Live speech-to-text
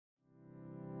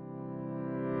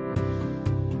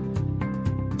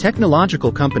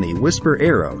Technological company Whisper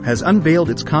Aero has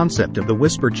unveiled its concept of the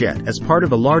Whisper Jet as part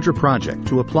of a larger project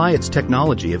to apply its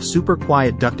technology of super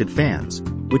quiet ducted fans,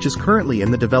 which is currently in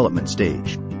the development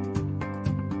stage.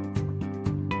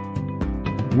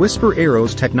 Whisper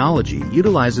Aero's technology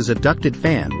utilizes a ducted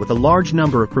fan with a large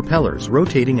number of propellers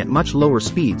rotating at much lower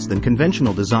speeds than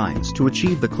conventional designs to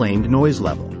achieve the claimed noise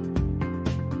level.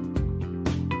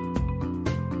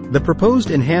 The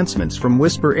proposed enhancements from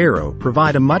Whisper Aero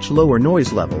provide a much lower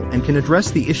noise level and can address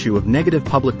the issue of negative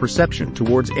public perception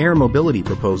towards air mobility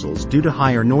proposals due to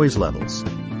higher noise levels.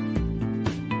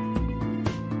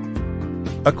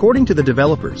 According to the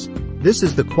developers, this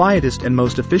is the quietest and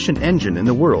most efficient engine in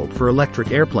the world for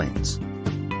electric airplanes.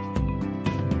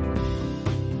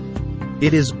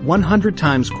 It is 100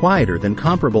 times quieter than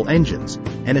comparable engines,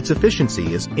 and its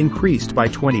efficiency is increased by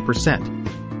 20%.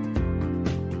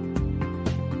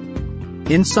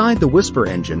 Inside the Whisper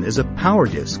engine is a power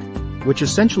disc, which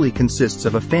essentially consists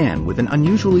of a fan with an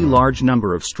unusually large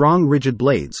number of strong rigid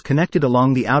blades connected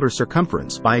along the outer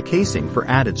circumference by a casing for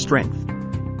added strength.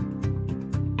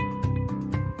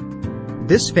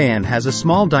 This fan has a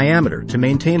small diameter to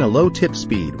maintain a low tip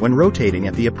speed when rotating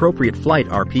at the appropriate flight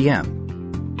RPM.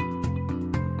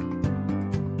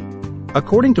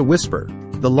 According to Whisper,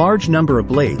 the large number of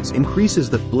blades increases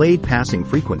the blade passing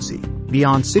frequency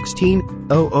beyond 16,000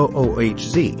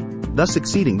 Hz, thus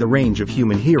exceeding the range of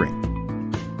human hearing.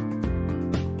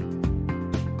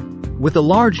 With a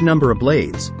large number of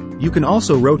blades, you can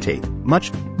also rotate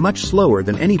much slower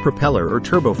than any propeller or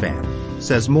turbofan,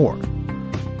 says Moore.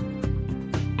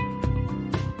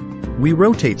 We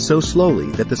rotate so slowly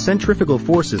that the centrifugal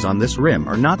forces on this rim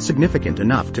are not significant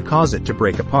enough to cause it to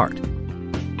break apart.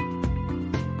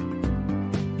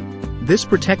 This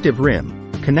protective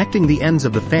rim, connecting the ends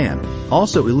of the fan,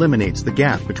 also eliminates the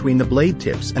gap between the blade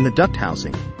tips and the duct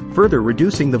housing, further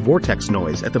reducing the vortex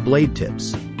noise at the blade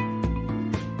tips.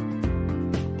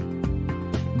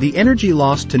 The energy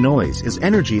lost to noise is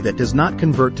energy that does not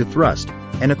convert to thrust,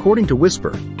 and according to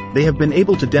Whisper, they have been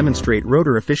able to demonstrate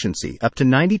rotor efficiency up to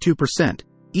 92%,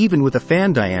 even with a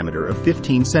fan diameter of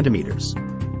 15 centimeters.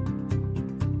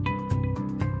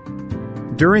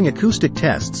 During acoustic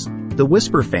tests, the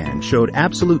Whisper fan showed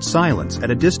absolute silence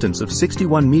at a distance of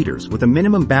 61 meters with a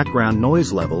minimum background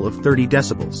noise level of 30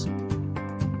 decibels.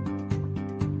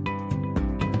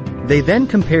 They then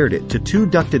compared it to 2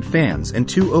 ducted fans and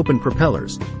 2 open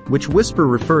propellers, which Whisper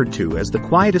referred to as the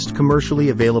quietest commercially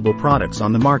available products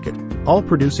on the market, all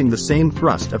producing the same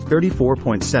thrust of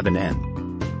 34.7 N.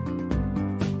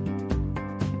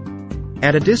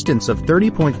 At a distance of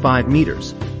 30.5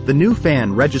 meters, the new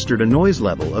fan registered a noise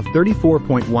level of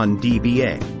 34.1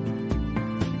 dBA.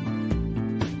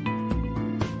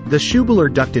 The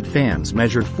Schubeler ducted fans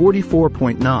measured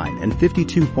 44.9 and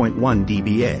 52.1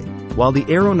 dBA, while the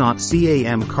Aeronaut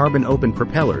CAM carbon open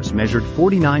propellers measured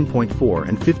 49.4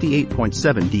 and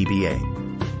 58.7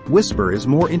 dBA. Whisper is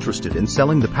more interested in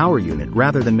selling the power unit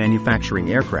rather than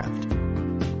manufacturing aircraft.